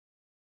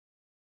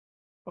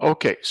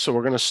Okay, so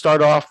we're going to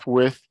start off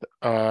with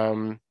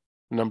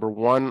number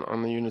 1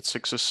 on the Unit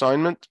 6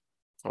 assignment.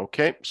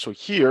 Okay, so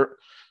here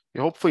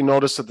you hopefully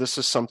notice that this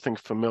is something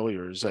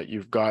familiar, is that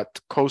you've got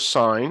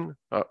cosine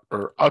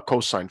or a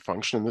cosine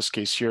function, in this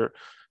case here,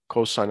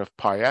 cosine of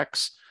pi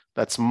x,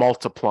 that's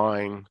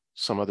multiplying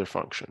some other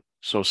function.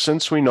 So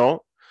since we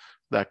know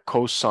that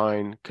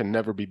cosine can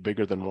never be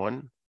bigger than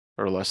 1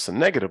 or less than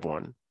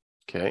 -1,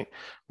 okay,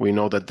 we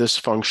know that this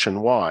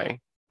function y,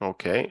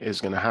 okay,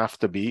 is going to have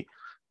to be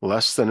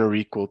less than or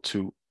equal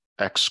to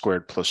x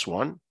squared plus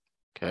 1,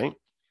 okay?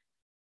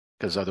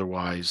 Because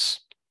otherwise,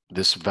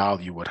 this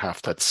value would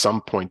have to at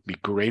some point be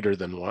greater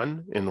than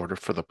 1 in order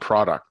for the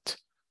product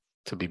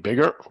to be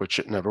bigger, which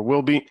it never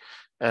will be,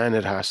 and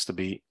it has to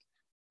be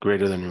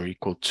greater than or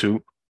equal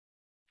to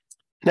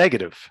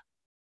negative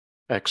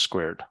x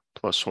squared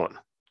plus 1,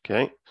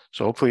 okay?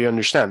 So hopefully you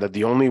understand that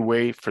the only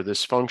way for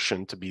this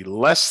function to be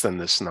less than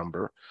this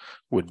number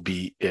would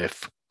be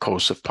if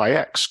cos of pi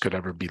x could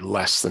ever be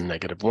less than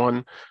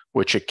 -1,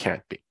 which it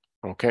can't be.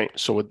 Okay,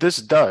 so what this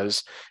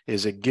does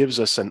is it gives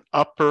us an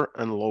upper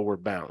and lower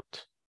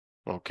bound,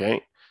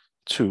 okay,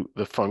 to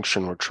the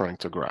function we're trying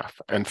to graph.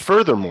 And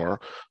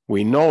furthermore,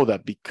 we know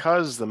that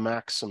because the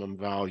maximum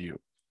value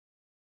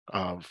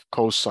of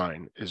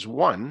cosine is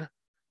 1,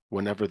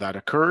 whenever that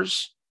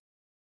occurs,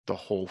 the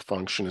whole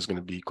function is going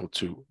to be equal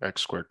to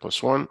x squared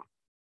plus 1,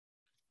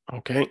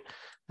 okay,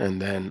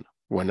 and then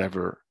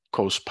whenever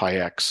cos pi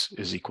x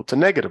is equal to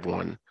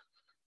 -1,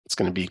 it's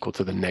going to be equal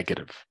to the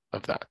negative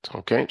of that,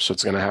 okay? So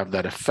it's going to have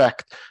that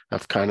effect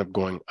of kind of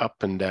going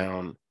up and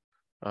down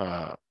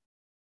at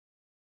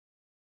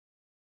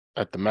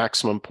the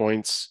maximum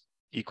points,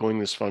 equaling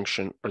this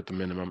function, or at the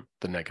minimum,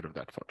 the negative of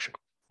that function,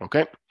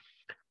 okay?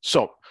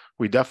 So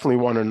we definitely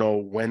want to know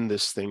when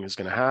this thing is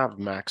going to have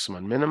maxima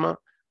and minima,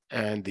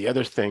 and the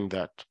other thing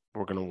that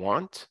we're going to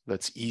want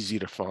that's easy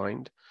to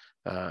find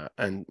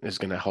and is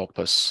going to help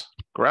us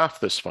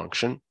graph this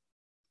function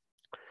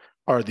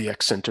are the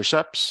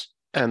x-intercepts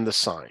and the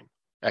sine.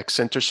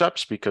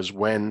 X-intercepts, because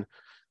when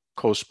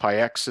cos pi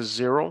x is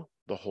 0,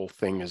 the whole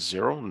thing is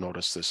 0.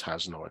 Notice this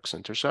has no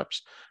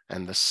x-intercepts.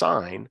 And the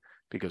sine,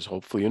 because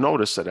hopefully you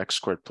notice that x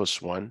squared plus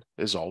 1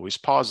 is always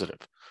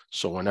positive.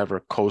 So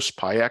whenever cos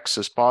pi x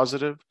is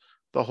positive,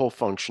 the whole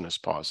function is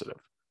positive.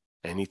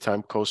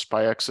 Anytime cos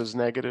pi x is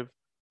negative,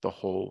 the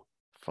whole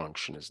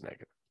function is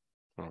negative.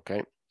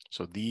 Okay,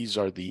 so these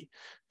are the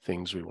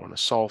things we want to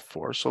solve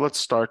for. So let's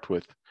start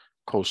with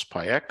cos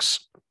pi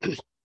x.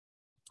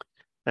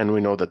 And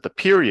we know that the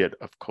period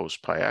of cos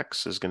pi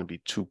x is going to be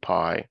 2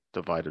 pi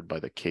divided by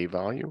the k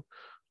value,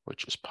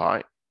 which is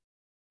pi.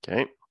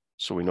 Okay,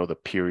 so we know the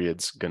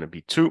period's going to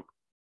be 2.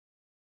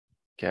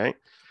 Okay,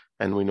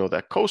 and we know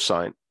that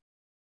cosine,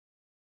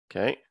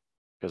 okay,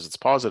 because it's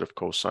positive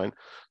cosine,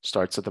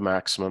 starts at the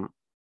maximum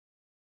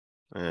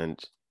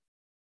and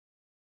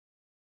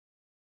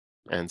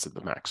ends at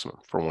the maximum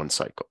for one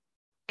cycle.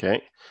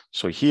 Okay,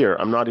 so here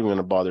I'm not even going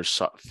to bother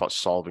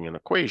solving an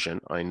equation.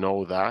 I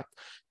know that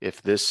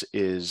if this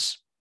is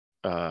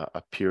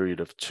a period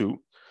of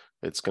 2,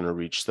 it's going to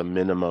reach the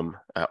minimum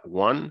at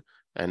 1,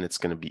 and it's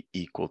going to be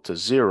equal to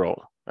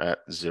 0 at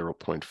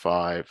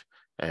 0.5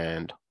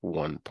 and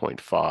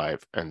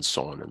 1.5, and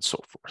so on and so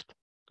forth.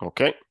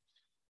 Okay,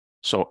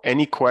 so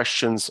any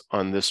questions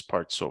on this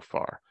part so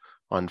far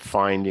on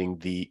finding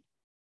the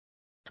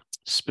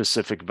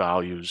specific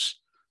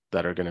values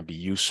that are going to be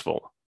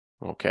useful?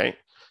 Okay,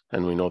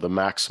 and we know the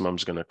maximum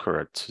is going to occur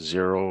at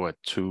 0, at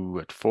 2,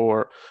 at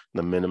 4.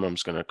 The minimum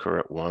is going to occur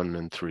at 1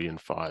 and 3 and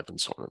 5, and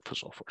so on and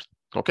so forth.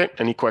 Okay,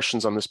 any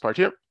questions on this part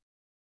here?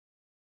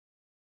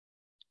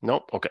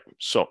 No? Okay,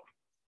 so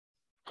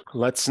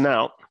let's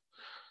now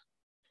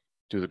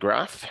do the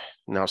graph.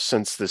 Now,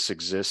 since this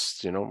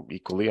exists,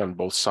 equally on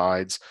both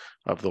sides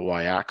of the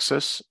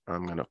y-axis,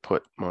 I'm going to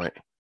put my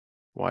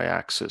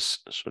y-axis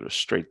sort of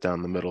straight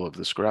down the middle of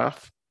this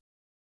graph.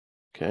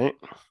 Okay.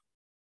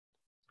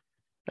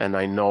 And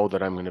I know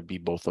that I'm going to be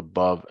both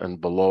above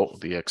and below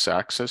the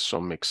x-axis, so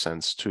it makes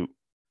sense to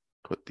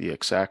put the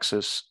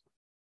x-axis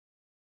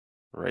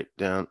right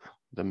down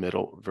the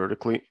middle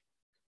vertically.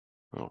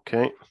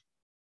 Okay.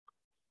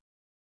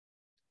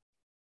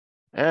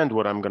 And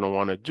what I'm going to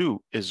want to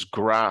do is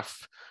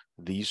graph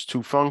these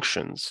two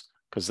functions,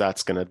 because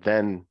that's going to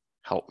then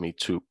help me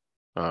to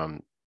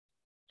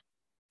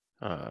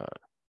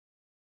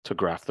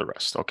graph the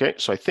rest. Okay,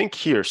 so I think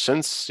here,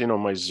 since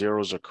my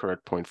zeros occur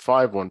at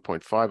 0.5,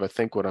 1.5, I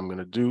think what I'm going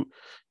to do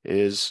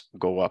is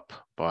go up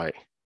by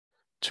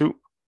 2.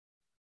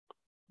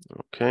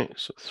 Okay,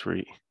 so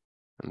 3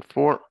 and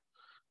 4.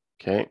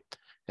 Okay,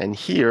 and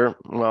here,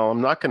 well,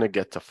 I'm not going to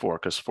get to 4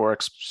 because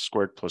 4x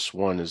squared plus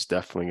 1 is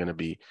definitely going to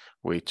be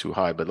way too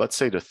high. But let's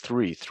say to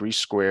 3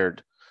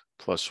 squared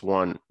plus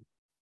 1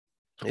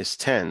 is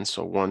 10.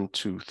 So 1,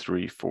 2,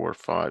 3, 4,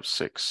 5,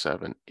 6,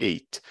 7,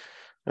 8.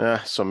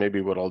 So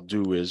maybe what I'll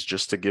do is,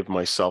 just to give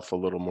myself a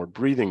little more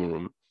breathing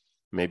room,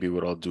 maybe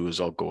what I'll do is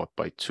I'll go up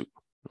by 2.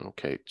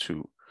 Okay,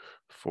 2,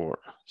 4,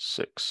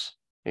 6,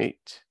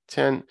 8,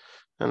 10.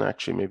 And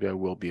actually, maybe I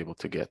will be able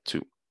to get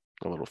to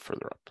a little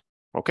further up.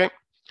 Okay,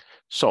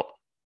 So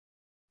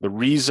the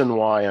reason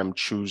why I'm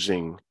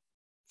choosing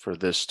for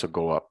this to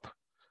go up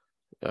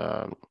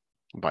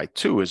by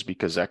 2 is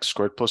because x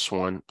squared plus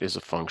 1 is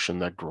a function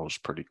that grows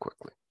pretty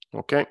quickly.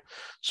 Okay,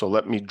 so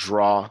let me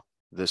draw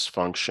this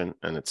function,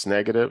 and it's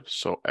negative.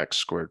 So x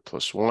squared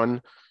plus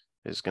 1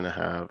 is going to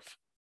have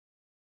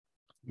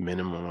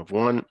minimum of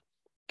 1.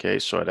 Okay,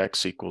 so at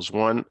x equals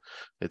 1,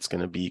 it's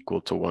going to be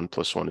equal to 1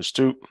 plus 1 is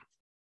 2.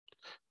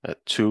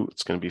 At 2,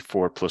 it's going to be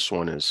 4 plus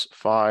 1 is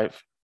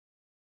 5.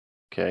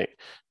 Okay,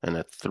 and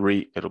at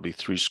 3, it'll be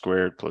 3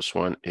 squared plus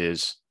 1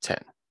 is 10.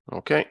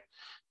 Okay,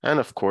 and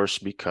of course,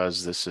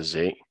 because this is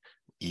a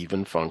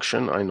even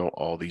function, I know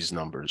all these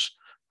numbers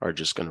are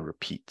just going to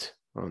repeat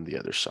on the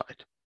other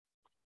side.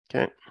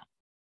 Okay,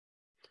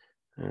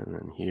 and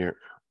then here,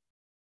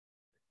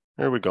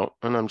 there we go.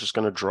 And I'm just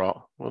going to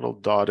draw a little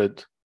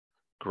dotted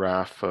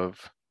graph of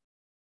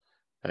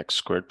x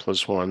squared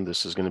plus 1.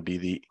 This is going to be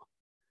the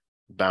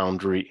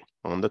boundary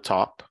on the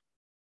top.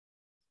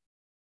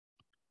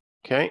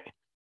 Okay,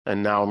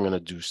 and now I'm going to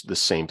do the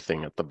same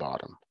thing at the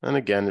bottom. And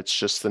again, it's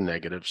just the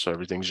negative, so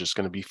everything's just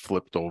going to be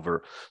flipped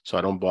over. So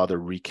I don't bother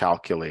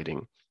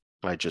recalculating.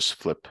 I just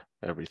flip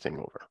everything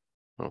over.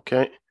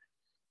 Okay,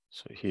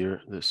 so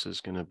here, this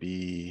is going to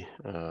be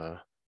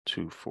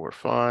 2, 4,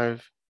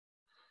 5.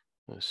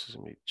 This is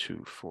going to be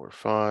 2, 4,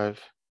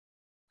 5.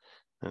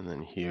 And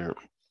then here,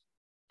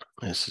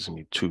 this is going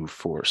to be 2,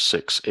 4,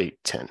 6, 8,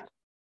 10.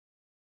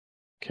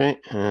 Okay,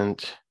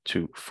 and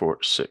 2, 4,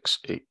 6,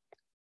 8,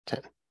 10.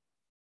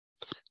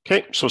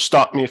 Okay, so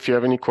stop me if you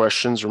have any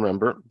questions,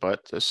 remember,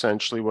 but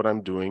essentially what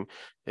I'm doing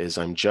is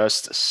I'm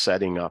just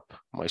setting up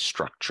my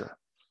structure.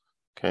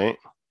 Okay.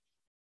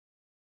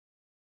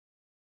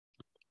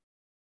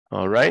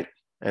 All right,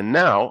 and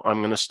now I'm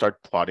going to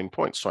start plotting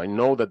points. So I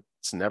know that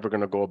it's never going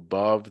to go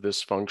above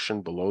this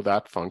function, below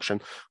that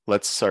function.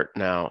 Let's start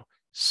now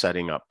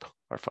setting up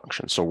our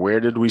function. So where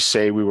did we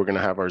say we were going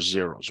to have our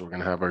zeros? We're going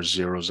to have our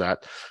zeros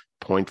at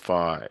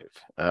 0.5,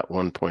 at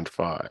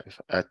 1.5,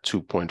 at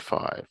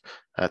 2.5,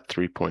 at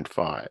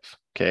 3.5.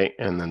 Okay,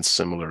 and then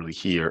similarly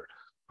here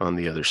on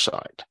the other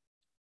side.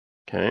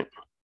 Okay.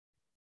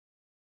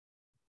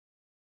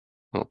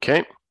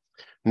 Okay,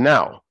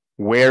 now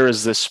where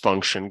is this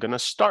function going to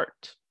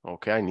start?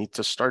 Okay, I need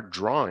to start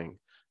drawing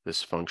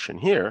this function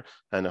here.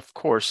 And of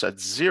course, at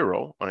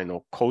 0, I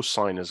know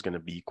cosine is going to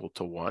be equal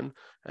to 1.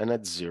 And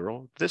at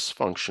 0, this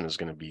function is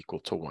going to be equal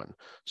to 1.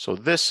 So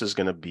this is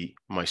going to be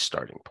my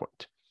starting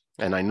point.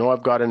 And I know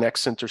I've got an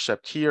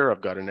x-intercept here.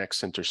 I've got an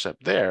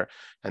x-intercept there.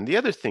 And the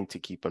other thing to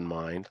keep in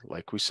mind,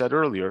 like we said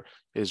earlier,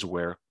 is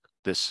where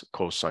this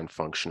cosine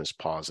function is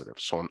positive.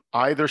 So on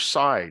either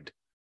side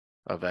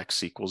of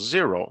x equals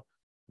 0,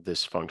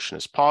 this function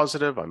is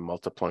positive. I'm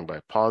multiplying by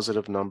a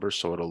positive number,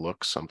 so it'll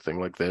look something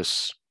like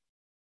this.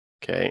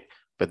 Okay,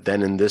 but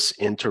then in this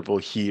interval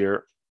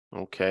here,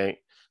 okay,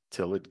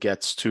 till it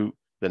gets to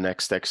the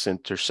next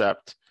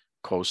x-intercept,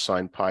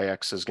 cosine pi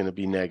x is going to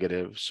be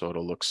negative, so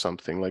it'll look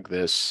something like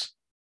this.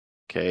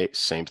 Okay,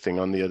 same thing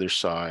on the other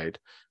side,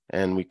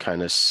 and we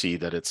kind of see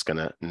that it's going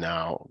to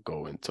now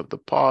go into the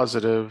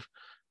positive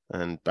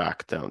and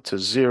back down to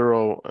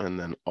 0, and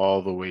then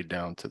all the way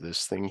down to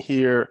this thing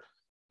here,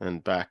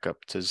 and back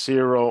up to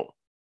 0,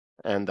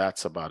 and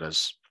that's about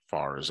as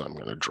far as I'm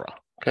going to draw.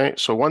 Okay,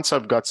 so once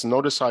I've got,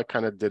 notice I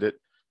kind of did it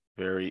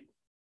very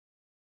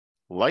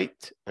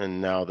light, and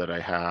now that I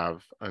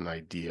have an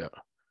idea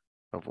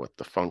of what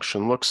the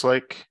function looks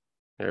like,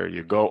 there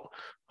you go.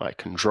 I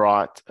can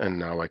draw it, and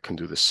now I can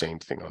do the same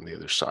thing on the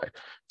other side.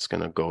 It's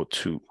going to go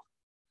to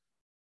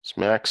its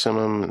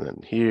maximum, and then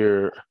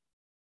here,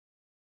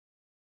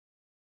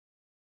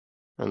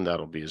 and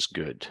that'll be as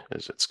good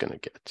as it's going to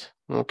get.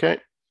 Okay.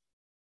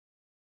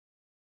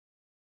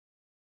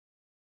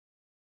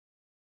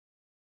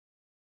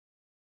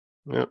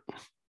 Yep,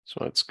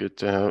 so it's good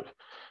to have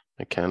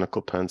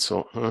mechanical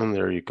pencil, and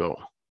there you go.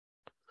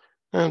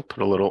 And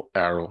put a little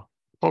arrow.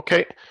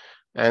 Okay,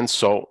 and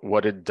so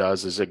what it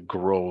does is it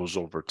grows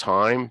over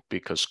time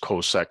because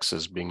cos x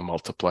is being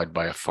multiplied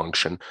by a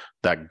function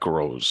that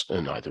grows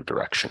in either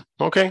direction.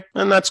 Okay,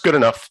 and that's good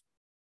enough.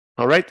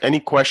 All right, any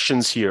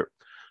questions here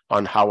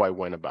on how I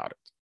went about it?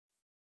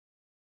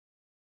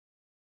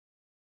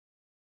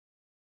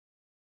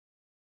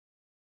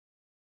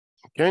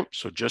 Okay,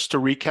 so just to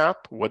recap,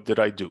 what did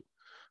I do?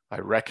 I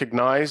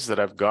recognize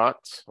that I've got,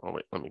 oh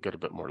wait, let me get a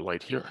bit more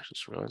light here. I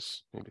just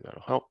realized maybe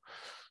that'll help.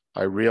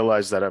 I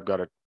realize that I've got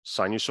a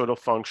sinusoidal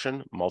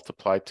function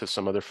multiplied to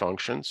some other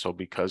function. So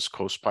because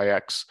cos pi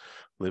x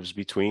lives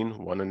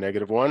between 1 and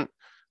 -1,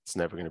 it's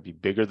never going to be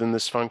bigger than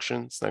this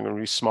function. It's not going to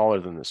be smaller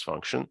than this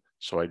function.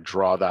 So I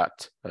draw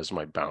that as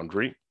my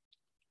boundary.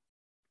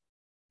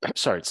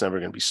 Sorry, it's never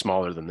going to be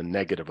smaller than the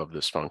negative of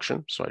this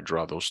function. So I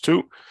draw those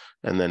two.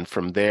 And then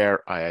from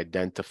there, I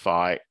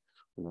identify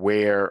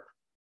where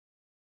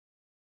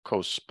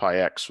cos pi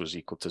x was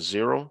equal to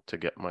 0 to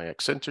get my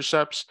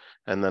x-intercepts,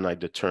 and then I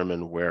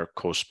determine where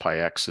cos pi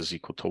x is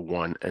equal to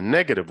 1 and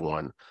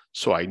 -1,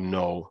 so I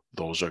know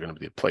those are going to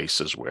be the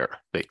places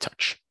where they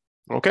touch.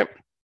 Okay,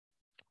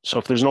 so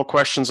if there's no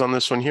questions on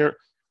this one here,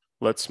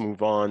 let's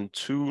move on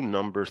to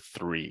number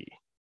 3.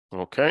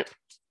 Okay.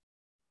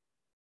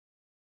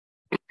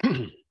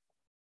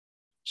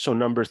 So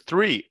number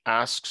 3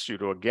 asks you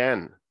to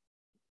again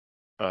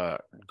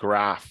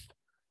graph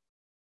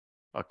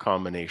a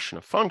combination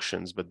of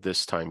functions, but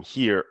this time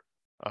here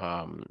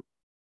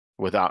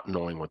without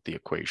knowing what the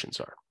equations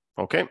are.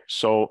 Okay,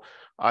 so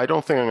I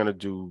don't think I'm going to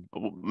do,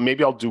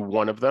 maybe I'll do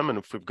one of them, and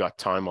if we've got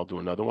time, I'll do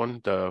another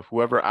one.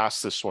 Whoever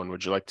asked this one,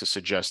 would you like to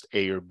suggest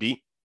A or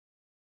B?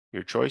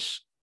 Your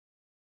choice.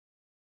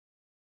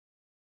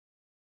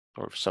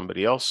 Or for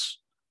somebody else,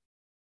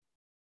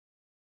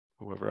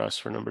 whoever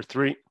asked for number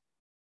 3.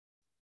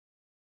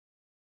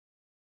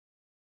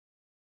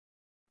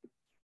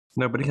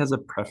 Nobody has a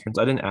preference.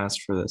 I didn't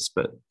ask for this,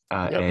 but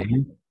Yep.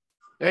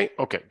 A. A,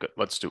 okay, good.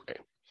 Let's do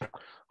A.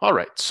 All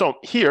right, so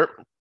here,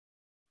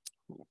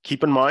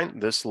 keep in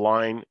mind, this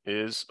line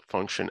is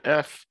function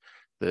f,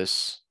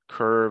 this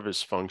curve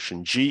is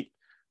function g,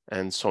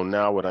 and so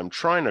now what I'm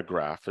trying to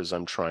graph is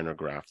I'm trying to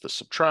graph the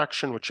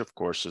subtraction, which of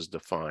course is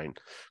defined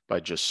by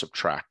just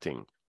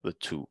subtracting the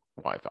 2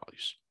 y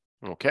values.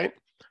 Okay,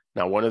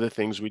 now one of the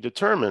things we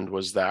determined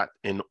was that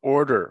in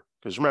order,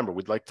 because remember,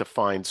 we'd like to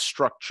find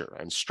structure,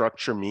 and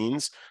structure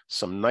means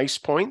some nice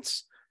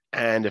points,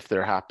 and if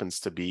there happens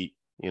to be,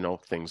 you know,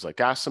 things like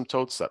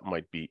asymptotes, that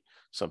might be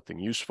something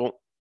useful.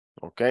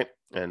 Okay,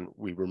 and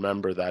we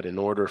remember that in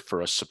order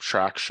for a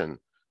subtraction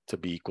to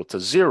be equal to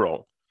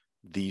 0,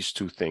 these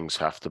two things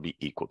have to be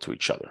equal to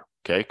each other.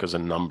 Okay, because a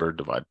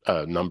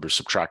number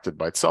subtracted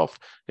by itself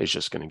is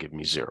just going to give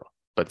me 0.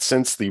 But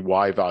since the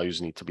y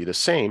values need to be the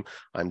same,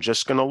 I'm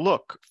just going to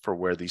look for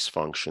where these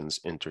functions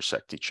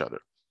intersect each other.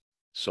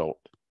 So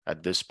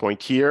at this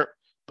point here,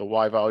 the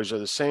y values are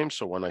the same.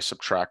 So when I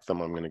subtract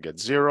them, I'm going to get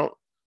 0.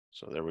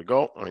 So there we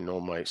go. I know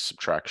my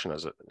subtraction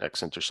has an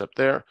x-intercept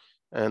there,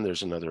 and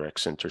there's another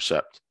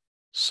x-intercept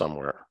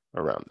somewhere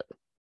around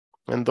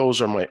there. And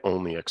those are my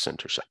only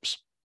x-intercepts.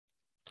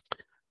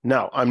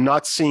 Now, I'm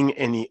not seeing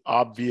any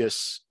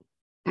obvious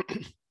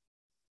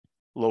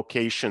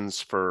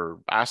locations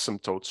for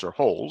asymptotes or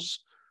holes.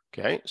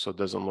 Okay, so it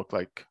doesn't look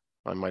like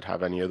I might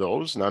have any of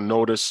those. Now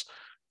notice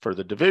for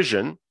the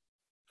division,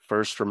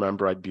 first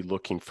remember I'd be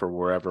looking for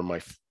wherever my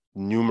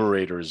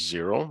numerator is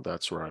 0,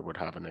 that's where I would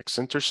have an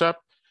x-intercept.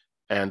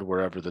 And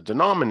wherever the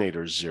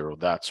denominator is 0,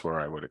 that's where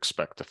I would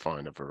expect to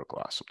find a vertical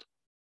asymptote.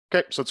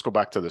 Okay, so let's go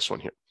back to this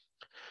one here.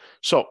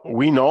 So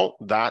we know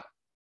that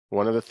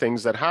one of the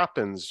things that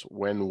happens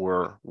when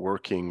we're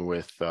working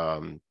with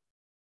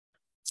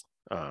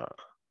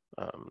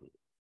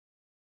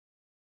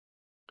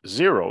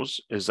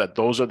zeros is that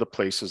those are the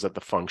places that the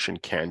function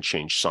can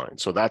change sign.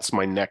 So that's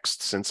my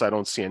next, since I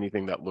don't see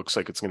anything that looks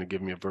like it's going to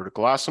give me a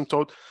vertical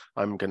asymptote,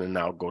 I'm going to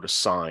now go to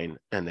sign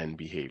and then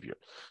behavior.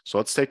 So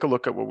let's take a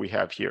look at what we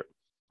have here.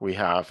 We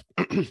have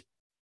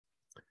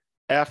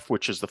f,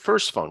 which is the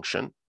first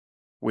function,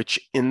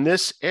 which in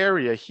this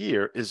area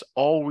here is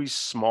always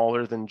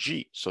smaller than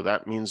g. So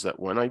that means that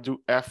when I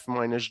do f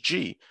minus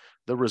g,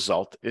 the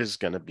result is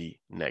going to be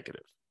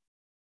negative.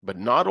 But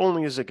not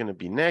only is it going to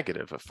be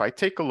negative, if I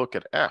take a look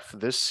at f,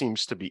 this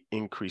seems to be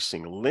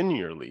increasing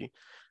linearly.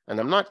 And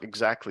I'm not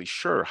exactly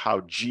sure how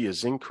g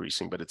is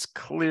increasing, but it's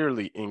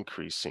clearly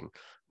increasing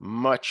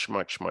much,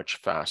 much, much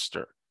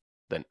faster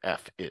than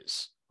f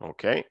is.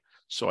 Okay,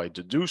 so I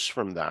deduce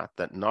from that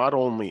that not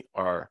only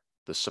are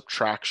the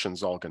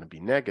subtractions all going to be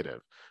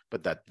negative,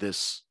 but that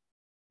this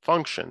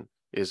function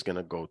is going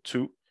to go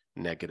to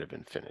negative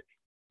infinity.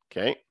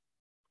 Okay,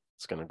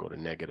 it's going to go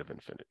to negative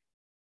infinity.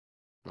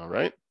 All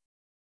right.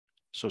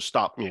 So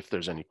stop me if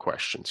there's any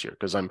questions here,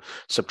 because I'm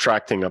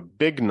subtracting a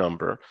big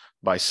number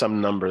by some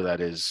number that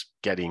is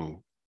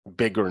getting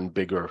bigger and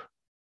bigger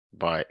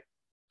by,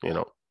 you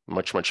know,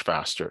 much, much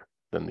faster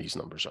than these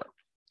numbers are.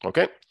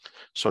 Okay,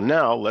 so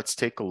now let's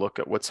take a look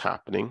at what's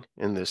happening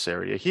in this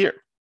area here.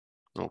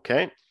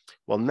 Okay,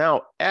 well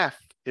now f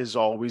is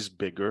always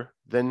bigger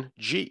than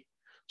g.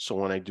 So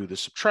when I do the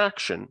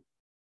subtraction,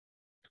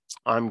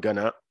 I'm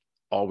gonna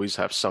always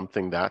have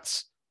something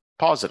that's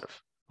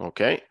positive.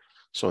 Okay,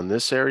 so in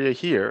this area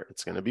here,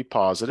 it's going to be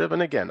positive.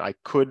 And again, I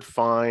could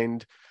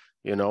find,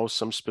 you know,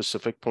 some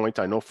specific point.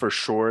 I know for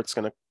sure it's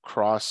going to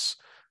cross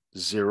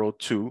 0,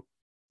 2,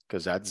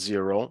 because that's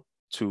 0.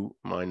 2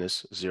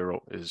 minus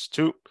 0 is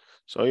 2.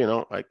 So, you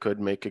know, I could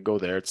make it go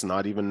there. It's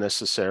not even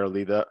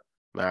necessarily the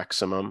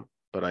maximum,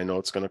 but I know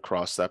it's going to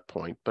cross that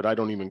point. But I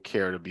don't even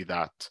care to be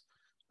that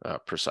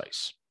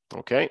precise.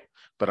 Okay,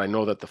 but I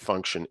know that the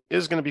function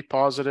is going to be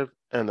positive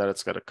and that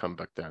it's going to come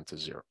back down to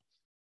 0.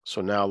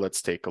 So now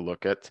let's take a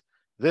look at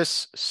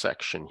this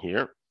section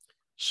here.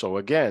 So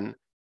again,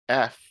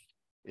 f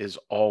is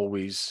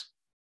always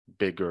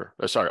bigger,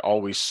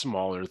 always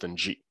smaller than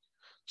g.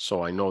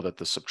 So I know that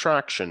the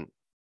subtraction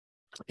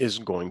is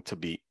going to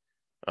be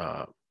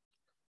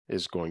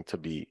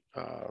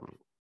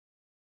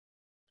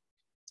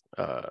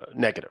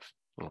negative.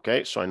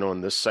 Okay, so I know in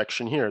this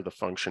section here, the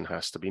function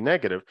has to be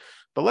negative.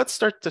 But let's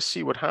start to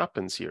see what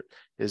happens here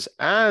is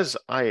as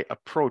I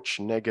approach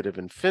negative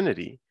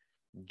infinity,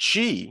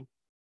 g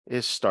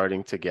is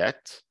starting to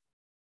get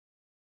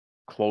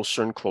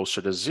closer and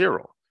closer to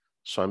 0.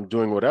 So I'm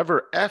doing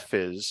whatever f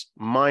is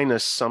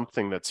minus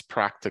something that's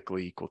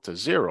practically equal to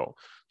 0.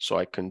 So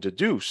I can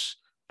deduce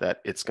that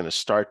it's going to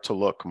start to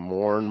look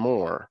more and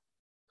more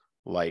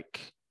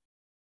like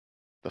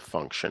the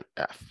function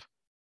f.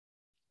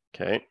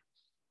 Okay.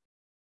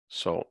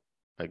 So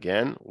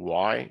again,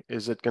 why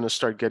is it going to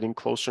start getting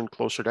closer and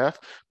closer to f?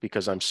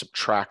 Because I'm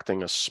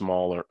subtracting a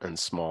smaller and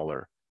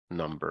smaller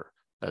number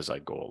as I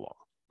go along.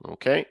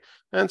 Okay.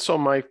 And so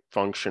my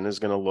function is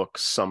going to look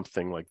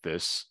something like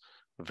this.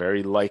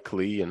 Very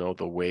likely, you know,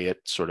 the way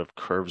it sort of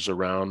curves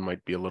around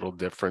might be a little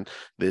different.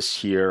 This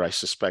here, I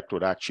suspect,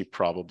 would actually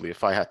probably,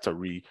 if I had to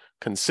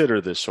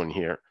reconsider this one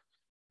here,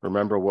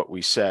 remember what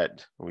we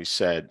said. We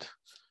said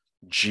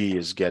G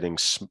is getting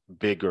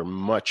bigger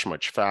much,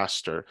 much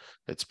faster.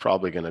 It's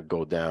probably going to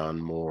go down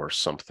more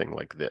something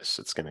like this.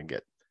 It's going to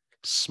get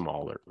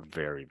smaller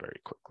very, very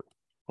quickly.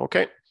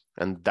 Okay.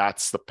 And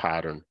that's the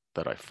pattern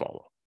that I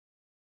follow.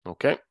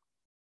 Okay.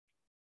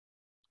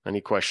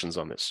 Any questions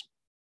on this?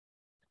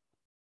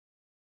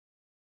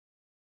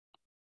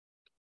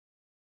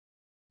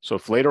 So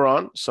if later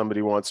on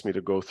somebody wants me to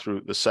go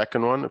through the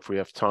second one, if we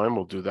have time,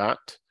 we'll do that.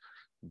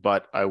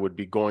 But I would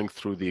be going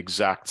through the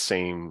exact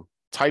same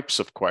types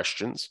of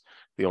questions.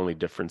 The only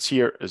difference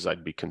here is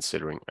I'd be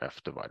considering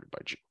f divided by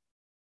g.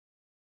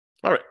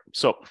 All right,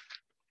 so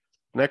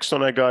next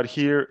one I got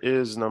here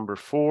is number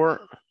 4.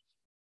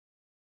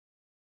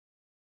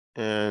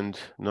 And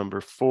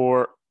number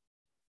 4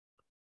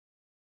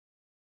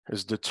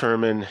 is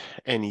determine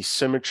any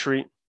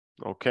symmetry.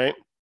 Okay,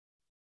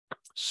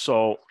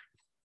 so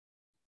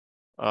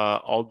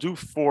I'll do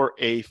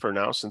 4a for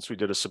now since we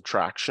did a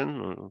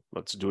subtraction.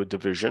 Let's do a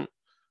division.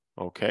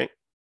 Okay.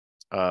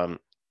 So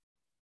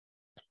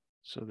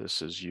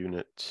this is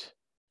unit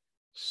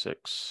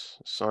 6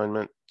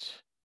 assignment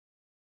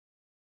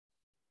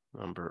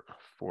number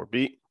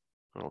 4b.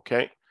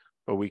 Okay.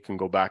 But we can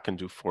go back and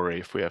do 4a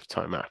if we have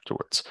time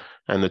afterwards.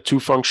 And the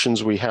two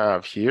functions we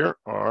have here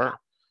are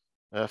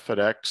f at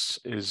x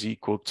is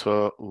equal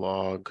to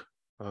log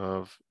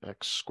of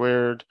x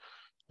squared,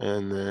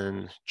 and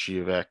then g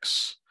of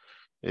x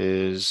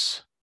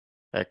is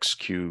x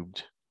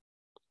cubed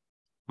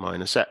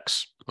minus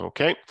x.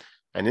 Okay.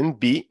 And in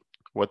B,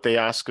 what they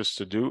ask us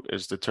to do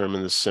is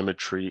determine the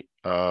symmetry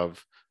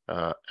of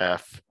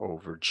f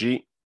over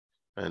g,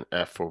 and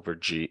f over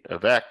g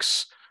of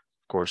x,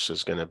 of course,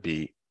 is going to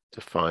be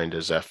defined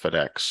as f at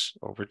x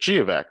over g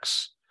of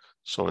x.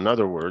 So in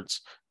other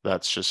words,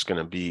 that's just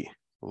going to be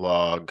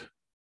log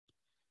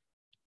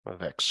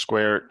of x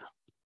squared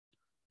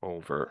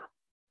over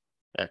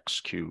x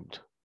cubed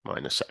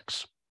minus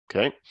x.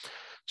 Okay.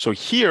 So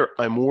here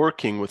I'm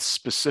working with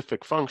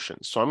specific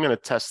functions. So I'm going to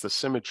test the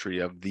symmetry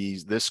of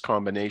this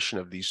combination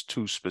of these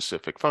two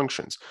specific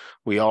functions.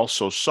 We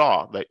also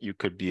saw that you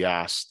could be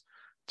asked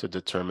to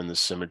determine the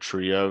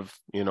symmetry of,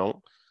 you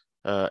know,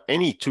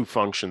 any two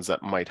functions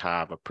that might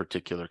have a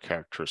particular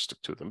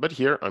characteristic to them. But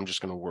here I'm just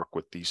going to work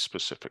with these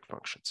specific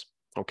functions.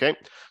 Okay,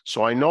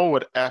 so I know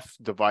what f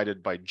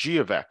divided by g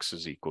of x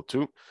is equal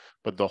to,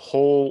 but the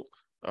whole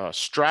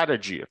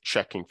strategy of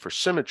checking for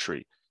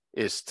symmetry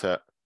is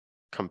to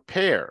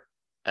compare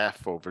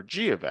f over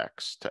g of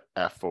x to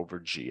f over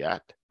g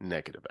at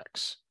negative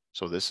x.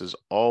 So this is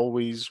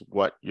always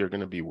what you're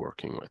going to be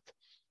working with.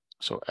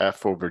 So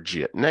f over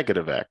g at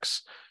negative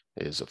x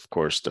is, of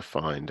course,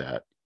 defined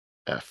at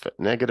f at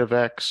negative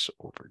x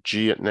over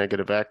g at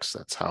negative x.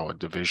 That's how a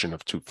division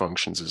of two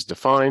functions is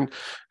defined.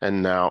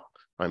 And now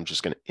I'm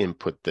just going to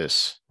input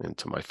this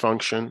into my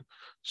function.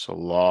 So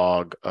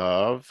log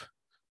of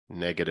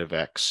negative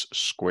x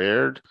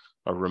squared.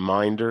 A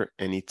reminder,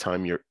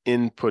 anytime you're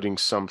inputting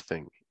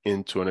something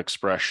into an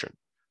expression,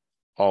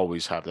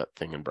 always have that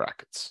thing in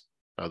brackets.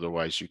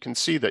 Otherwise, you can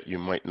see that you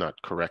might not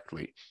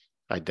correctly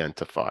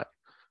identify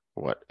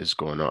what is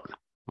going on.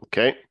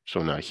 Okay,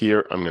 so now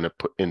here I'm going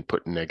to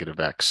input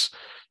negative x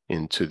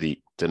into the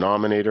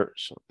denominator.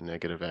 So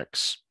negative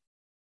x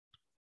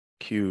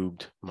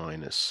cubed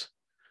minus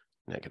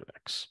negative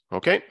x.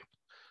 Okay,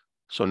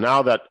 so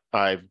now that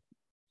I've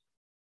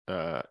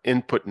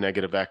input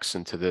negative x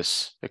into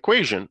this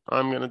equation,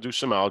 I'm going to do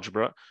some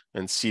algebra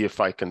and see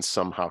if I can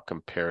somehow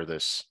compare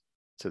this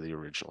to the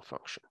original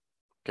function.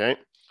 Okay,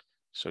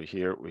 so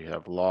here we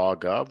have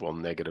log of, well,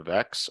 negative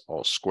x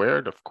all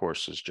squared, of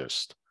course, is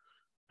just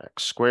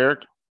x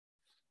squared.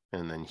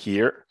 And then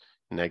here,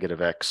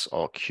 negative x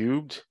all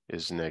cubed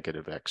is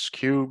negative x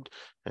cubed.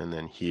 And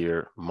then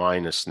here,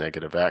 minus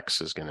negative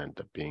x is going to end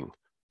up being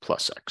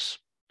plus x.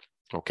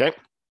 Okay,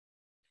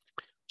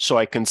 so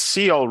I can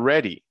see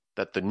already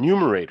that the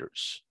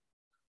numerators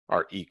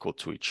are equal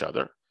to each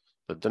other.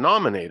 The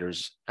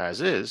denominators,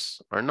 as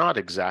is, are not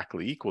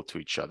exactly equal to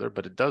each other,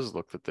 but it does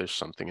look that there's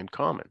something in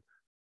common.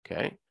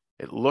 Okay,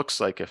 it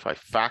looks like if I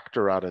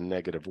factor out a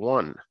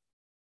 -1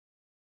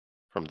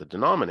 from the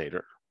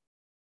denominator,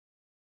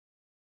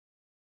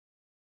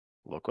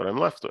 look what I'm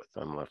left with.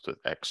 I'm left with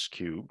x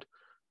cubed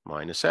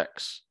minus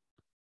x.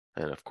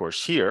 And of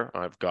course here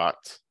I've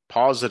got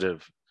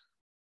positive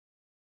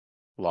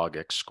log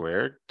x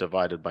squared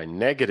divided by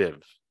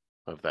negative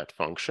of that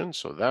function,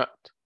 so that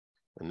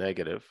the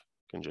negative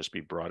can just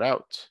be brought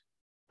out,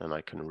 and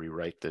I can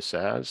rewrite this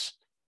as,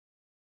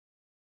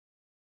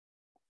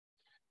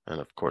 and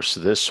of course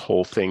this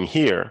whole thing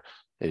here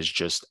is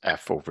just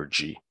f over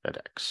g at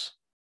x,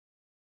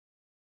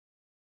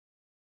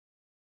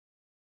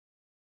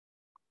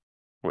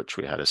 which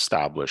we had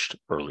established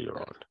earlier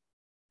on.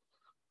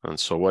 And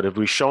so what have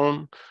we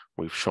shown?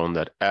 We've shown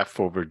that f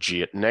over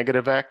g at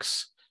negative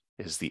x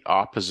is the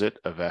opposite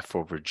of f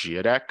over g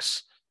at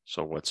x.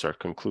 So what's our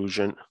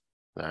conclusion?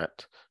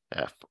 That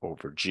f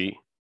over g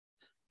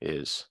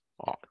is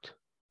odd.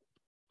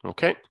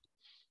 Okay?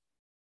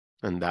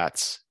 And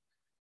that's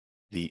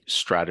the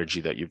strategy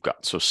that you've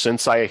got. So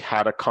since I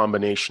had a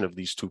combination of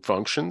these two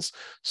functions,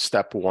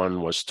 step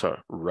one was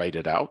to write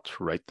it out,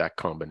 write that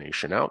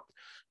combination out.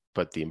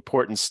 But the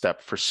important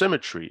step for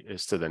symmetry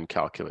is to then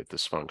calculate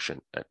this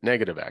function at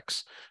negative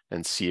x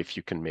and see if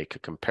you can make a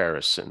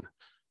comparison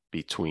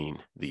between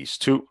these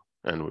two.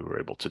 And we were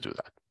able to do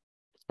that.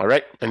 All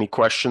right, any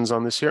questions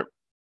on this here?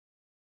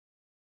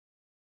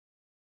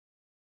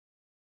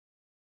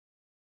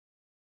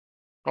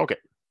 Okay.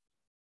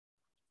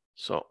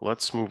 So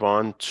let's move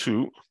on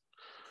to,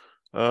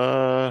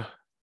 so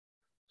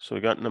we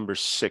got number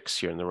 6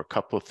 here, and there were a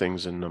couple of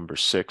things in number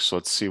 6. So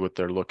let's see what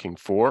they're looking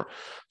for.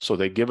 So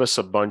they give us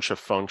a bunch of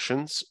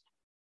functions,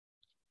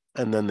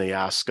 and then they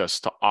ask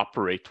us to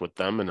operate with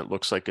them, and it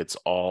looks like it's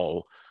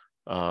all,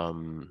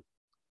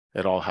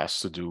 it all has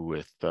to do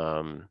with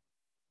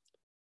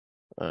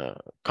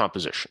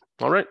composition.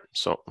 All right,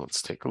 so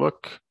let's take a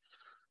look.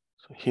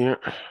 So here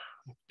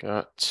we've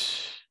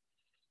got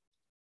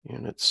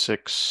Unit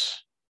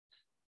 6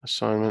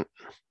 assignment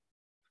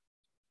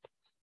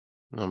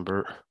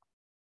number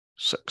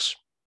 6.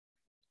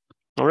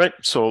 All right,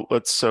 so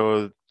let's,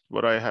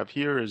 what I have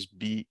here is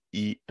B,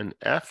 E, and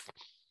F.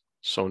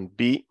 So in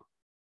B,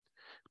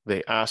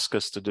 they ask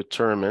us to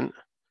determine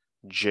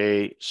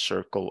J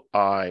circle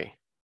I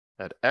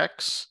at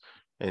X.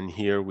 And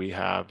here we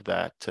have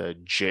that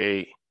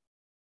J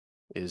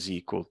is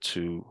equal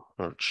to,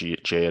 or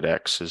J at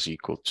X is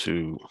equal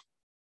to,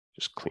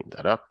 just clean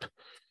that up.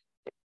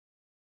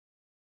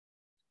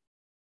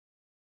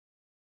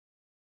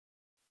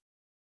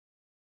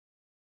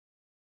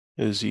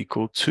 Is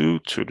equal to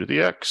 2 to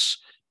the x,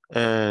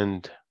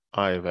 and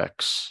I of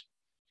x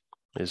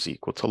is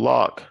equal to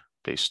log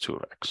base 2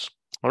 of x.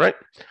 All right,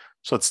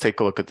 so let's take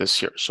a look at this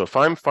here. So if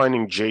I'm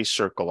finding J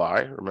circle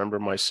I, remember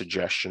my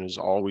suggestion is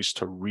always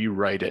to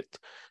rewrite it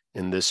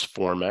in this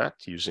format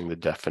using the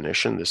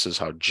definition. This is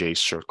how J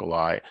circle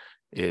I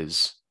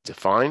is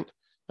defined.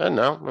 And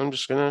now I'm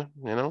just gonna,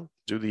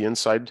 do the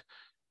inside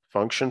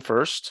function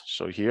first.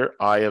 So here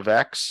I of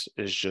x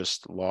is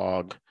just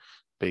log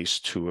base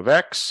 2 of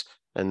x.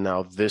 And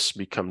now this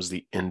becomes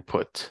the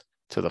input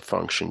to the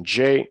function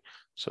j.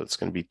 So it's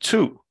going to be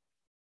 2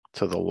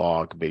 to the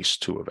log base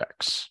 2 of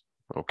x.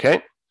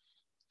 Okay?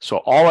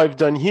 So all I've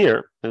done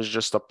here is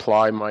just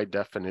apply my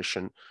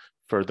definition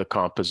for the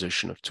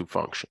composition of two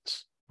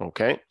functions.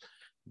 Okay?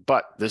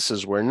 But this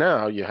is where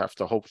now you have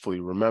to hopefully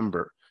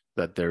remember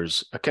that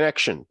there's a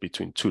connection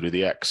between 2 to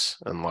the x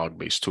and log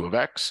base 2 of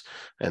x.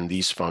 And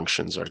these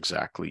functions are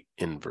exactly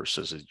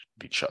inverses of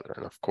each other.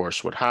 And of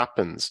course, what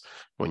happens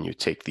when you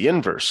take the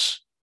inverse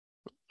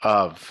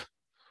of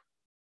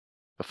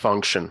the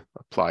function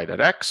applied at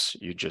x,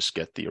 you just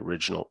get the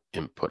original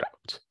input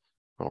out.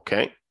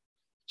 Okay?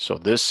 So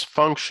this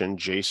function,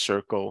 J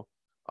circle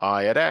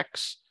I at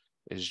x,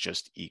 is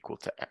just equal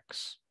to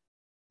x.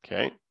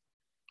 Okay?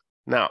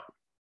 Now,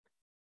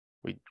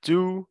 we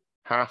do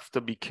have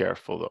to be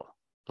careful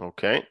though,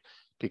 okay?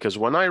 Because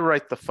when I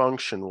write the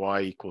function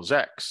y equals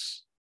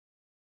x,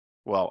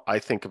 well, I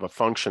think of a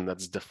function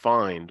that's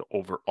defined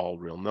over all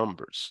real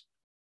numbers.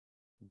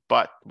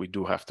 But we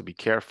do have to be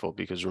careful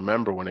because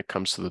remember, when it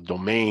comes to the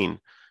domain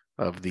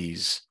of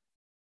these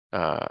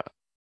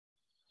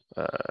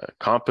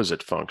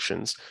composite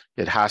functions,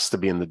 it has to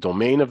be in the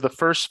domain of the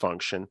first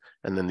function,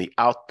 and then the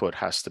output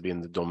has to be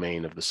in the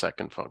domain of the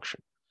second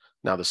function.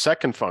 Now, the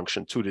second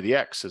function, 2 to the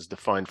x, is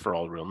defined for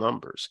all real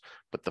numbers,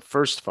 but the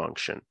first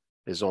function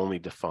is only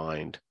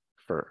defined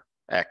for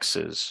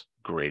x's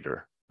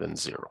greater than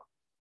 0.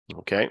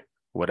 Okay?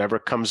 Whatever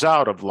comes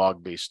out of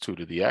log base 2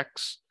 to the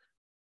x,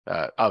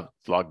 of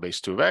log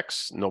base 2 of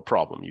x, no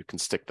problem. You can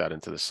stick that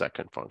into the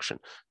second function,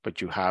 but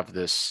you have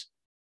this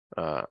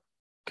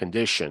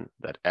condition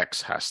that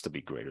x has to be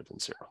greater than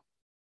 0.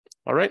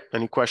 All right,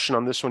 any question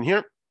on this one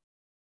here?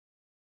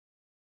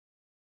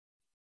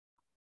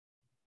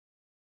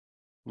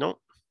 No?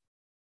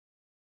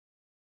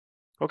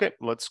 Okay,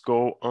 let's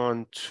go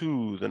on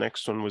to the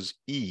next one was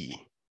E.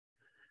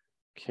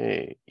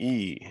 Okay,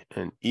 E,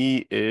 and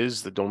E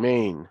is the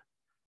domain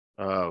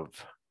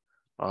of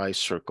I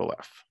circle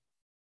F.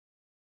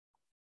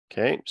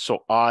 Okay,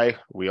 so I,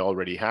 we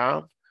already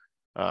have,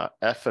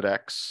 f at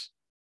x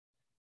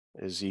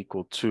is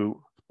equal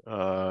to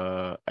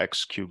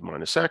x cubed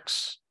minus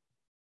x.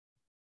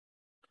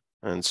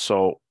 And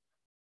so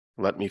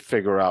let me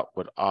figure out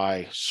what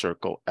I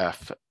circle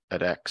f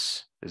at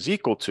x is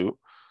equal to,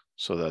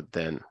 so that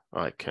then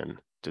I can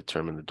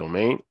determine the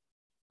domain.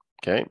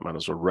 Okay, might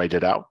as well write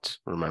it out.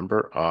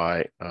 Remember,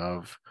 I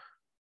of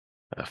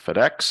f at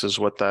x is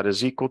what that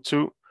is equal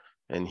to.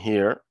 And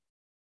here,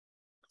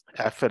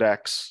 f at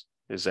x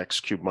is x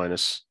cubed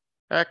minus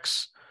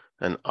x,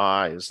 and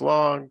I is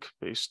log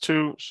base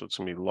 2. So it's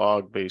going to be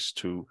log base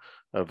 2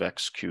 of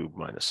x cubed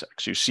minus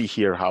x. You see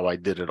here how I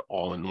did it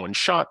all in one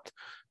shot.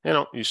 You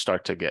know, you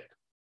start to get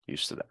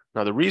used to that.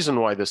 Now, the reason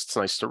why it's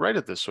nice to write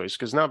it this way is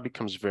because now it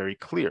becomes very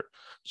clear.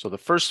 So the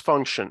first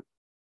function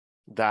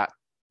that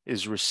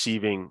is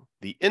receiving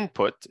the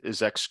input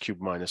is x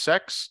cubed minus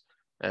x,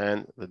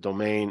 and the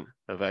domain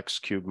of x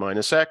cubed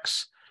minus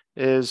x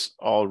is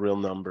all real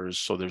numbers,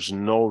 so there's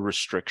no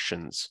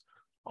restrictions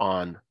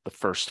on the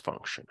first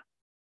function.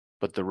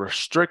 But the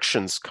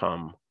restrictions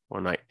come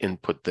when I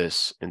input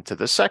this into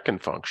the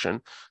second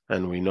function,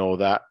 and we know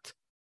that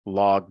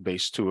log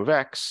base 2 of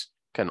x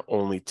can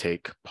only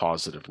take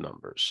positive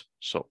numbers.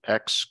 So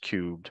x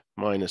cubed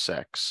minus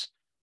x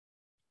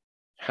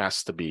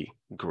has to be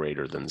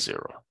greater than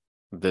 0.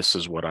 This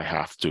is what I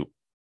have to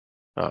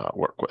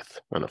work with.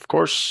 And of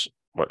course,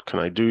 what can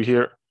I do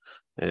here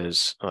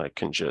is I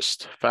can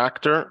just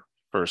factor.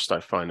 First, I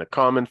find a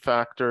common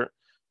factor.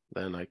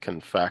 Then I can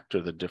factor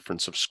the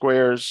difference of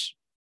squares.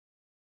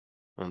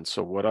 And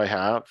so what I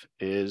have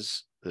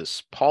is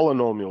this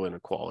polynomial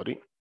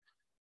inequality.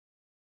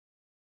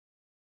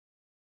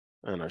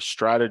 And our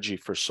strategy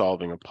for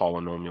solving a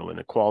polynomial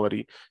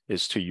inequality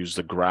is to use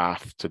the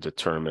graph to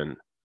determine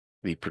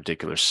the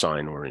particular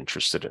sign we're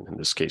interested in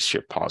this case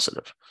here,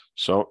 positive.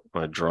 So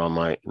I draw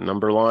my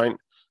number line.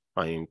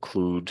 I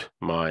include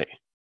my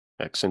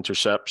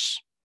x-intercepts.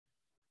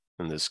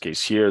 In this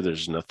case here,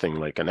 there's nothing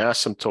like an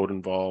asymptote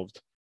involved.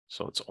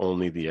 So it's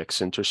only the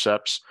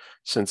x-intercepts.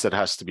 Since it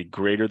has to be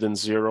greater than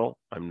 0,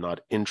 I'm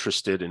not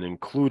interested in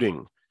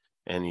including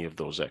any of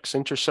those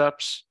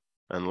x-intercepts.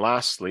 And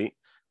lastly,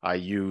 I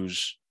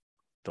use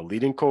the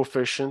leading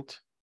coefficient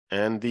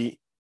and the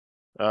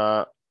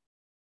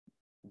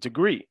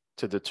degree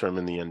to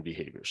determine the end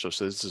behavior. So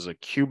this is a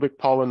cubic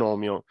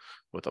polynomial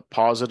with a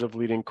positive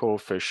leading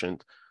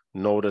coefficient.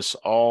 Notice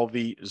all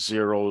the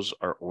zeros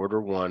are order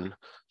 1,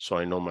 so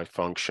I know my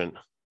function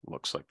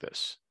looks like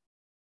this.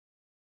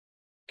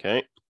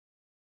 Okay,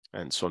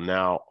 and so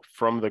now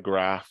from the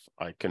graph,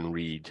 I can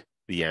read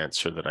the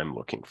answer that I'm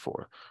looking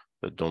for.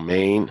 The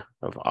domain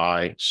of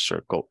I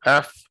circle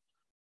F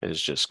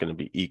is just going to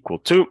be equal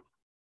to,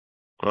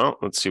 well,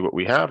 let's see what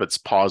we have. It's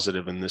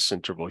positive in this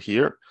interval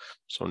here,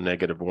 so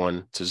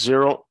 -1 to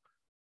 0,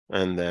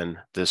 and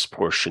then this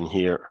portion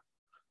here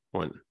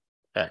when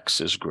x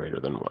is greater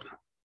than 1.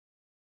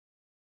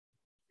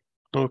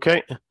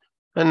 Okay,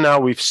 and now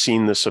we've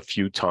seen this a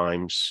few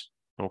times.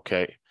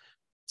 Okay,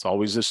 it's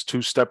always this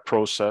two-step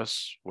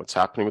process. What's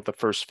happening with the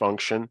first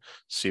function,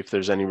 see if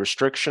there's any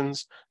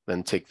restrictions,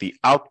 then take the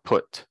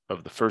output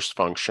of the first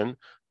function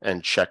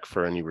and check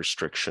for any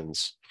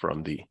restrictions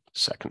from the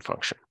second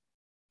function.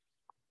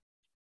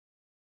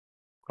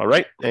 All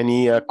right,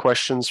 any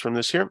questions from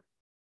this here?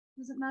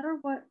 Does it matter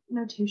what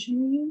notation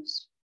you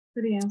use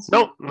for the answer?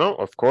 No,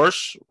 of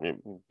course.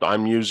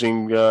 I'm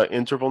using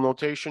interval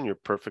notation. You're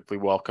perfectly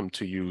welcome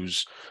to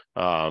use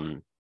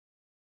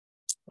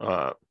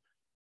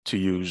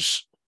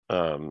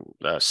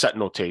set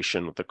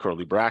notation with the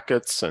curly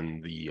brackets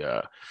and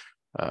the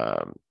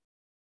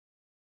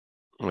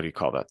what do you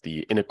call that?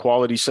 The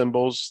inequality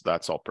symbols.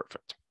 That's all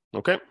perfect.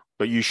 Okay,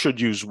 but you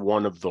should use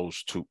one of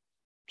those two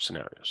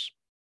scenarios.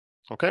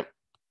 Okay.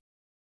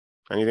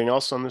 Anything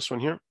else on this one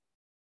here?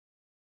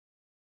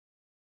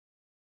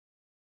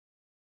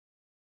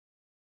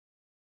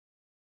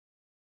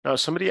 Now,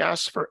 somebody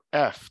asked for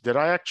F. Did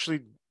I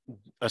actually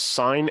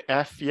assign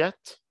F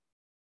yet?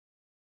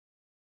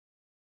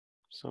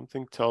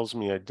 Something tells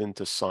me I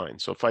didn't assign.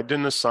 So if I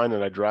didn't assign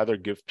it, I'd rather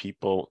give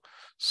people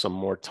some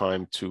more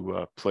time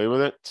to play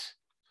with it.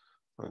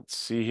 Let's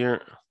see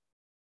here.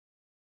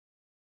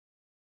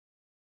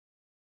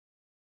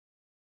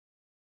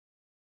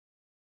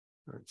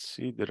 Let's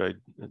see, did I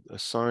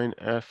assign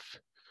F?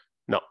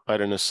 No, I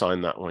didn't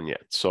assign that one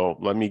yet. So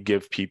let me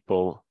give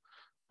people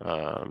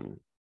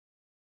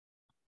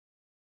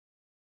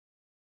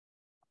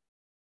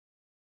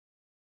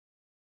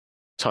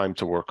time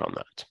to work on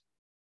that.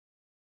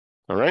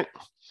 All right,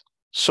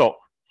 so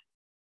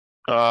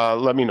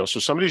let me know. So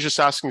somebody's just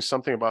asking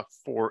something about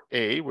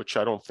 4A, which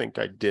I don't think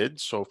I did.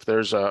 So if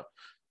there's a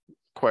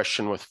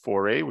question with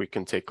 4A, we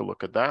can take a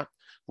look at that.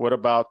 What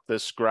about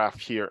this graph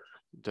here?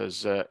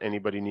 Does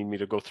anybody need me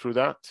to go through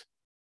that?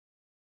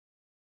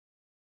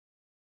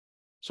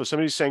 So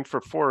somebody's saying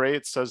for 4A,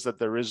 it says that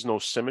there is no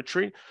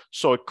symmetry.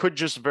 So it could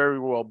just very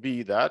well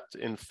be that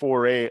in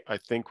 4A, I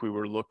think we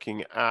were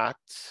looking at,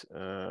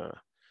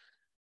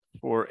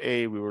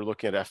 4A, we were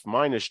looking at F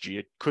minus G.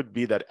 It could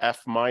be that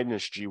F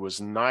minus G was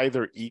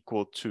neither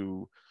equal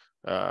to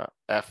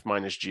F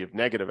minus G of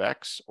negative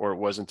X, or it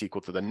wasn't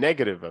equal to the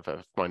negative of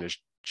F minus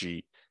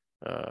G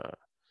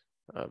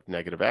of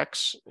negative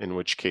X, in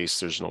which case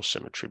there's no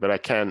symmetry, but I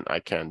can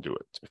do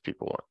it if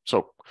people want.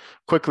 So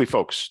quickly,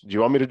 folks, do you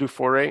want me to do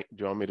 4A?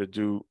 Do you want me to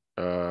do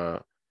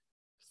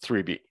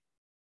 3B?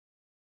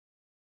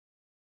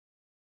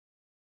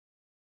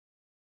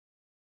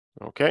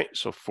 Okay,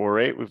 so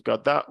 4A, we've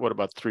got that. What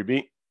about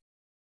 3B?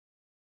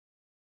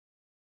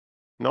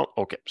 No,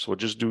 okay, so we'll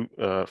just do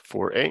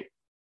 4A,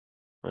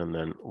 and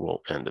then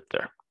we'll end it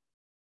there.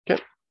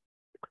 Okay.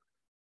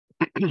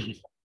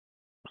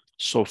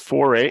 So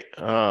 4A,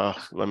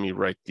 let me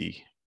write the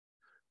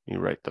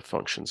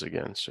functions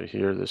again. So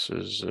here, this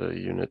is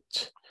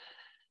unit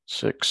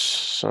 6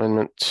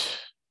 assignment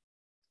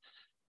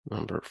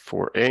number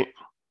 4A.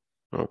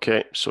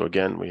 Okay, so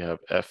again, we have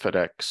f at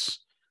x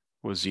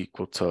was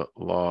equal to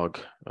log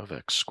of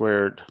x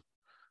squared.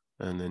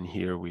 And then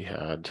here we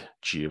had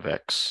g of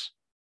x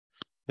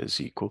is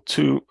equal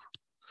to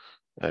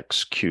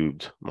x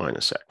cubed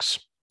minus x.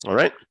 All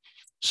right,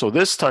 so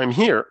this time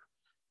here,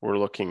 we're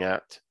looking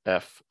at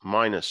f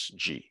minus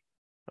g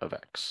of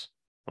x.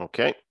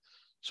 Okay,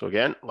 so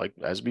again, like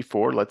as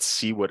before, let's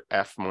see what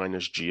f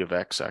minus g of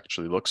x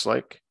actually looks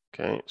like.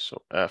 Okay,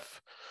 so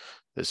f,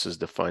 this is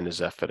defined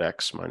as f at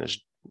x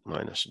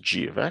minus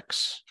g of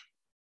x.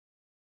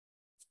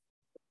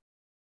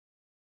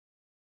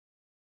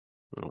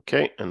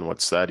 Okay, and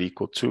what's that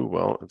equal to?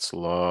 Well, it's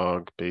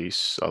log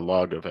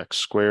of x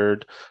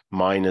squared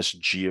minus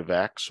g of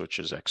x, which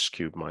is x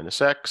cubed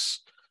minus x.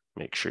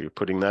 Make sure you're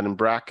putting that in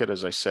bracket.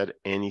 As I said,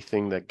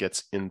 anything that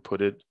gets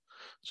inputted.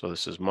 So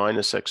this is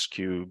minus x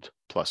cubed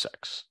plus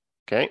x.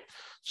 Okay,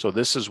 so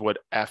this is what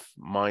f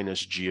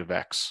minus g of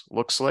x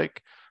looks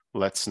like.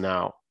 Let's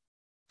now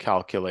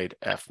calculate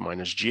f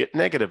minus g at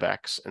negative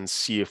x and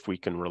see if we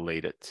can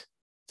relate it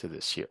to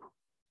this here.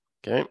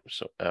 Okay,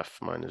 so f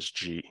minus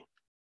g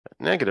at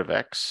negative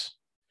x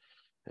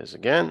is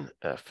again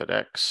f at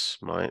x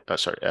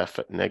f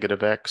at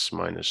negative x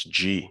minus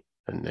g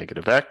at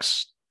negative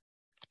x.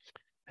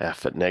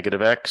 F at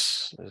negative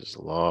x is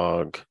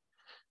log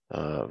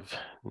of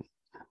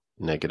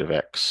negative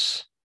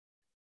x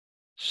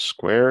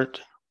squared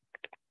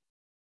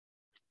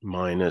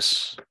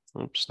minus,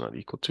 oops, not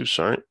equal to,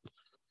 sorry,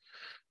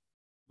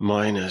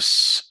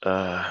 minus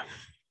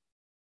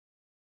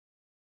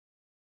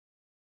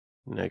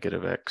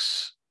negative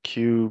x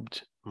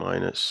cubed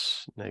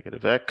minus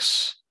negative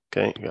x.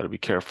 Okay, you got to be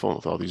careful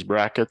with all these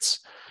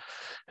brackets.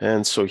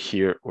 And so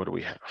here, what do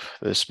we have?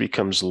 This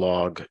becomes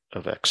log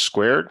of x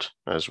squared,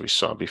 as we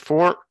saw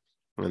before.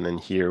 And then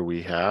here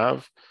we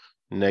have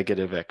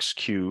negative x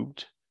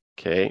cubed,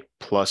 okay,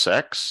 plus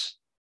x.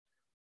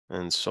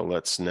 And so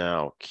let's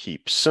now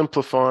keep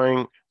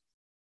simplifying.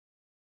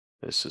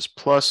 This is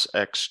plus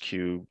x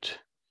cubed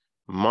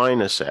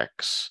minus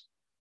x.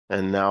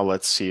 And now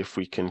let's see if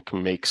we can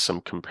make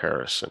some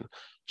comparison.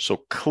 So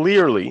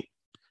clearly,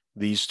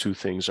 these two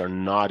things are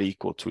not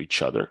equal to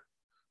each other.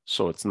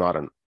 So it's not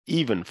an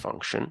even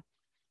function.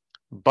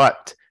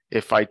 But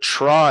if I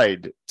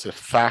tried to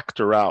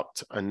factor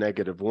out a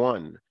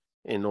 -1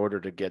 in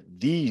order to get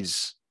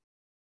these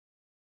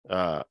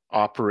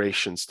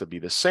operations to be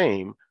the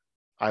same,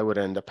 I would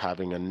end up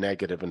having a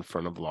negative in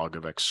front of log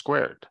of x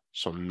squared.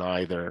 So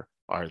neither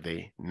are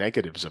they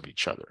negatives of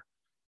each other.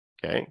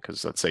 Okay,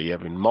 because let's say you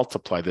have to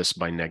multiply this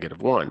by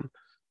 -1.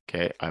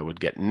 Okay, I would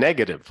get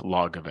negative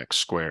log of x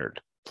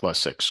squared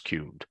plus x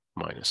cubed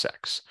minus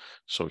x.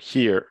 So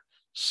here,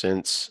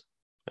 since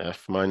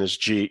f minus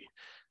g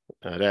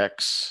at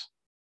x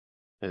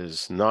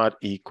is not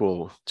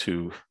equal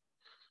to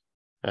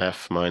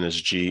f minus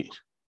g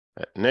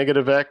at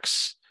negative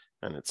x,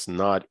 and it's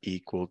not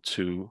equal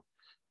to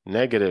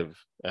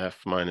negative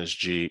f minus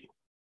g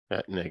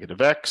at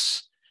negative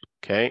x,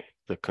 okay,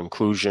 the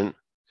conclusion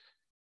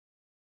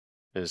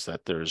is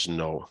that there is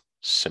no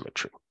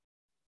symmetry.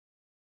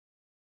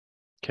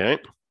 Okay,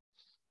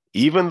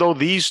 even though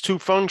these two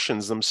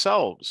functions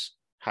themselves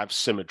have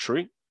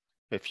symmetry,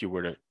 if you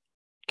were to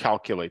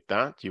calculate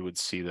that, you would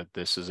see that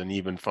this is an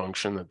even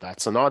function,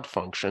 that's an odd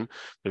function.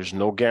 There's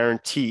no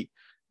guarantee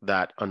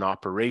that an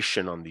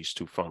operation on these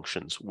two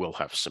functions will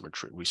have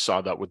symmetry. We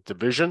saw that with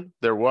division,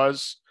 there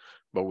was,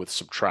 but with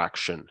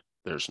subtraction,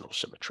 there's no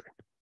symmetry.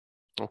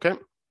 Okay.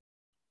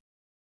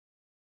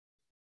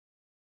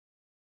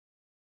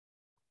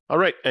 All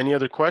right, any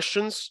other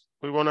questions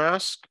we want to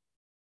ask?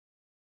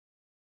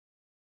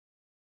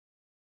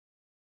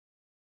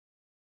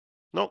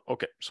 No?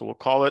 Okay, so we'll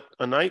call it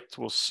a night.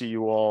 We'll see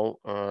you all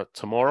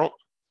tomorrow.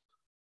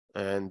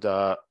 And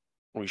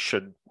we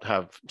should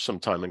have some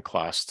time in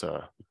class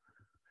to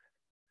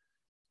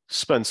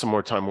spend some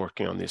more time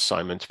working on the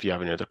assignment. If you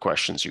have any other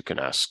questions, you can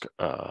ask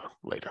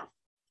later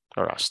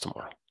or ask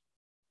tomorrow.